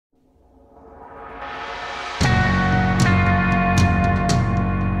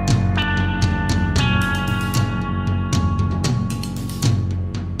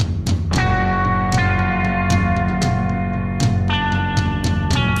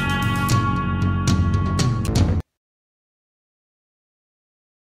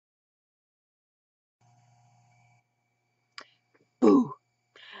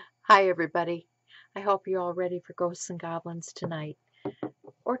Hi, everybody. I hope you're all ready for Ghosts and Goblins tonight,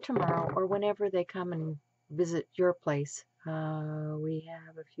 or tomorrow, or whenever they come and visit your place. We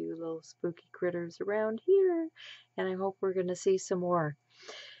have a few little spooky critters around here, and I hope we're going to see some more.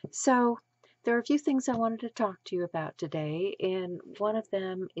 So, there are a few things I wanted to talk to you about today, and one of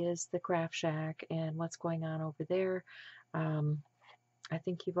them is the Craft Shack and what's going on over there. I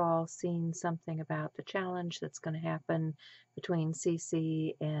think you've all seen something about the challenge that's going to happen between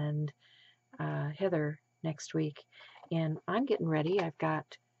Ceecee and Heather next week. And I'm getting ready. I've got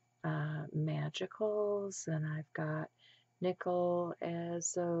Magicals, and I've got Nickel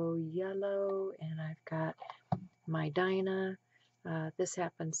Azo Yellow, and I've got my Dinah. This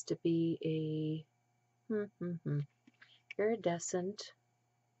happens to be a iridescent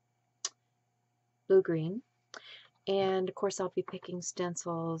blue-green. And of course I'll be picking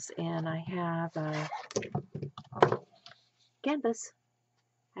stencils, and I have a canvas.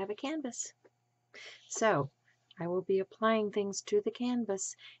 I have a canvas. So I will be applying things to the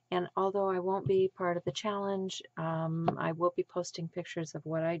canvas, and although I won't be part of the challenge, I will be posting pictures of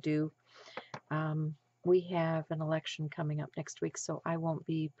what I do. We have an election coming up next week, so I won't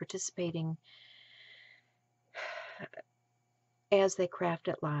be participating as they craft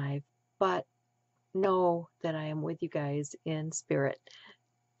it live, but know that I am with you guys in spirit.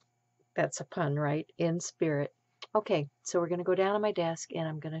 That's a pun, right? In spirit. Okay, so we're going to go down on my desk, and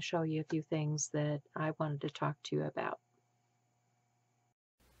I'm going to show you a few things that I wanted to talk to you about.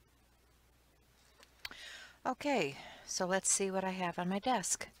 Okay, so let's see what I have on my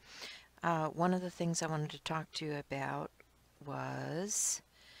desk. One of the things I wanted to talk to you about was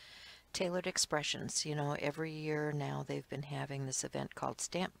tailored expressions. You know, every year now they've been having this event called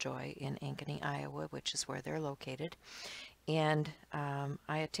Stamp Joy in Ankeny, Iowa, which is where they're located. And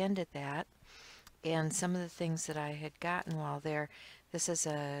I attended that, and some of the things that I had gotten while there, this is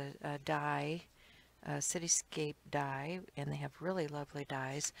a die, a cityscape die, and they have really lovely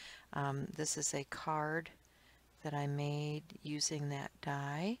dies. This is a card that I made using that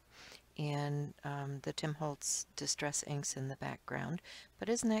die, and the Tim Holtz Distress inks in the background. But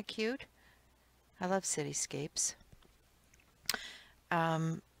isn't that cute? I love cityscapes.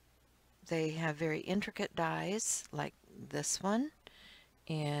 They have very intricate dies like this one,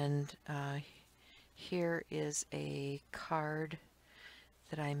 and here is a card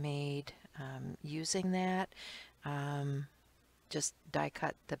that I made using that. Just die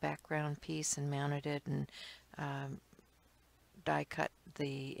cut the background piece and mounted it, and die cut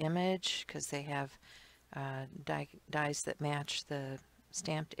the image because they have dies that match the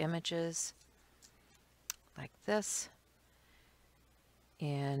stamped images like this,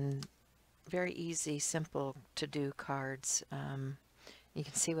 and very easy, simple to do cards. You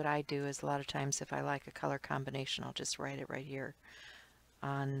can see what I do is a lot of times if I like a color combination, I'll just write it right here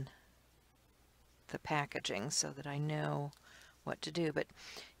on the packaging so that I know what to do. But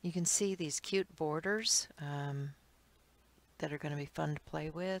you can see these cute borders that are going to be fun to play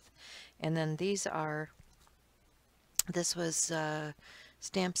with. And then this was a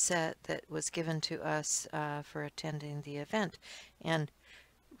stamp set that was given to us for attending the event. And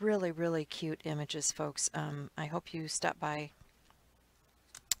really, really cute images, folks. I hope you stop by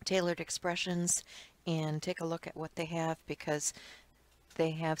Tailored Expressions and take a look at what they have, because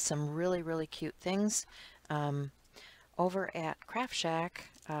they have some really, really cute things. Over at Craft Shack,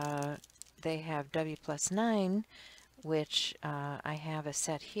 they have W+9, which I have a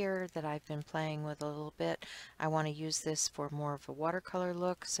set here that I've been playing with a little bit. I want to use this for more of a watercolor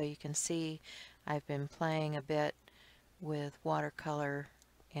look, so you can see I've been playing a bit with watercolor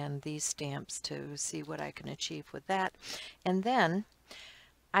and these stamps to see what I can achieve with that. And then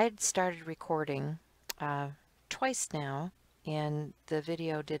I had started recording twice now, and the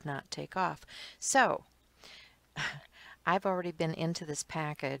video did not take off. So I've already been into this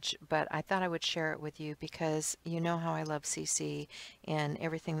package, but I thought I would share it with you because you know how I love Ceecee and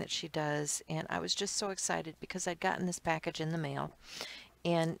everything that she does, and I was just so excited because I'd gotten this package in the mail,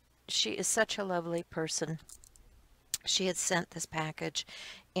 and she is such a lovely person. She had sent this package,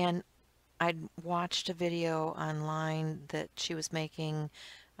 and I'd watched a video online that she was making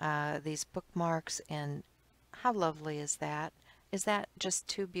these bookmarks, and how lovely is that? Is that just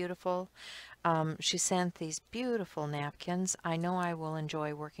too beautiful? She sent these beautiful napkins. I know I will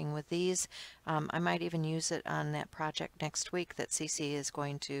enjoy working with these. I might even use it on that project next week that Ceecee is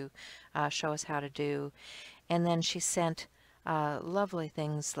going to show us how to do. And then she sent lovely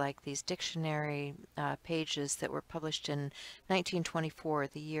things like these dictionary pages that were published in 1924,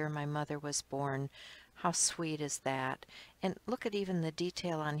 the year my mother was born. How sweet is that? And look at even the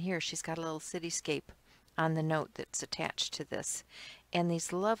detail on here. She's got a little cityscape on the note that's attached to this. And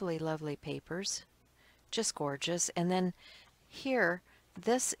these lovely, lovely papers, just gorgeous. And then here,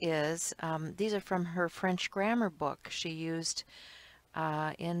 this is, these are from her French grammar book she used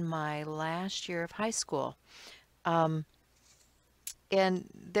in my last year of high school. Um, and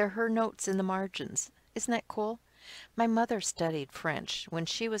they're her notes in the margins. Isn't that cool? My mother studied French when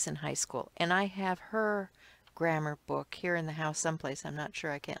she was in high school, and I have her grammar book here in the house someplace. I'm not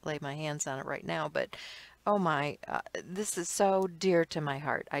sure, I can't lay my hands on it right now, but oh my, this is so dear to my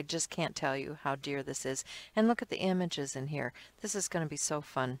heart. I just can't tell you how dear this is. And look at the images in here. This is going to be so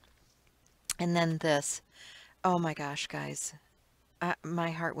fun. And then this. Oh my gosh, guys. My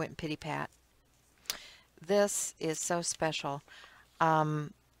heart went pity-pat. This is so special.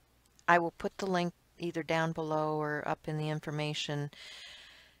 I will put the link either down below or up in the information.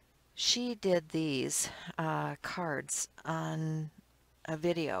 She did these cards on a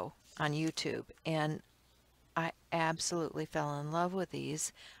video on YouTube, and I absolutely fell in love with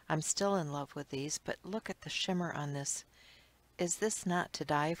these. I'm still in love with these, but look at the shimmer on this. Is this not to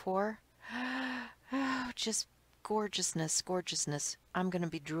die for? Oh, just gorgeousness, gorgeousness. I'm going to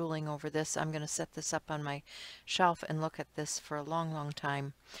be drooling over this. I'm going to set this up on my shelf and look at this for a long, long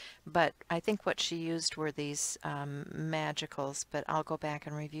time. But I think what she used were these magicals, but I'll go back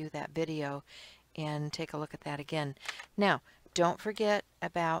and review that video and take a look at that again. Now, don't forget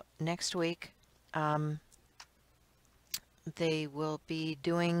about next week. They will be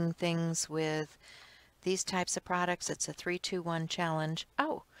doing things with these types of products. It's a 3-2-1 challenge.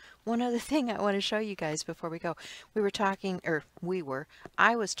 Oh, one other thing I want to show you guys before we go.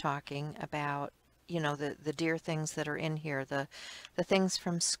 I was talking about, you know, the dear things that are in here, the things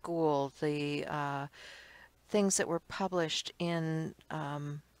from school, the things that were published in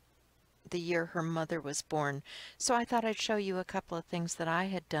the year her mother was born. So I thought I'd show you a couple of things that I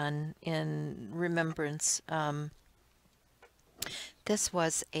had done in remembrance. This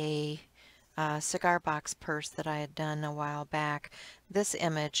was a cigar box purse that I had done a while back. This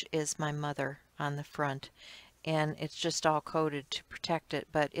image is my mother on the front, and it's just all coated to protect it,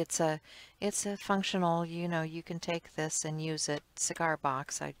 but it's a functional, you know, you can take this and use it, cigar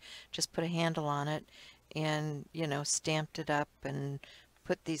box. I just put a handle on it and, you know, stamped it up and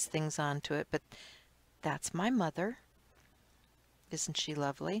put these things onto it. But that's my mother. Isn't she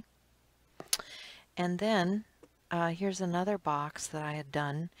lovely? And then here's another box that I had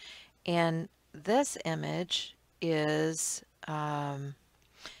done, and this image is,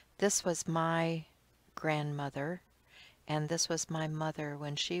 this was my grandmother, and this was my mother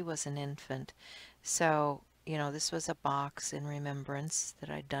when she was an infant. So, you know, this was a box in remembrance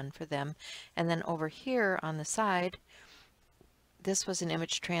that I'd done for them. And then over here on the side, this was an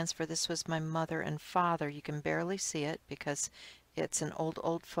image transfer. This was my mother and father. You can barely see it because it's an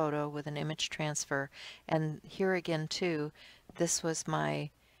old photo with an image transfer. And here again too, this was my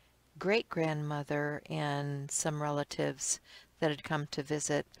great-grandmother and some relatives that had come to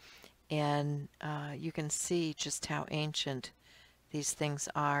visit. And you can see just how ancient these things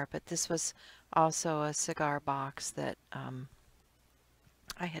are. But this was also a cigar box that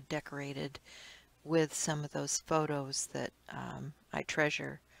I had decorated with some of those photos that I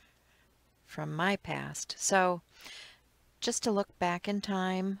treasure from my past. So just to look back in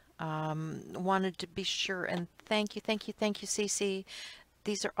time, wanted to be sure, and thank you, Ceecee.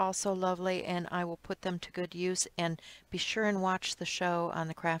 These are also lovely, and I will put them to good use. And be sure and watch the show on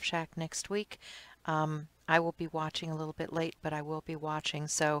the Craft Shack next week. I will be watching a little bit late, but I will be watching.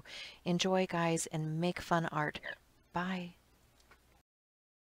 So enjoy, guys, and make fun art. Bye.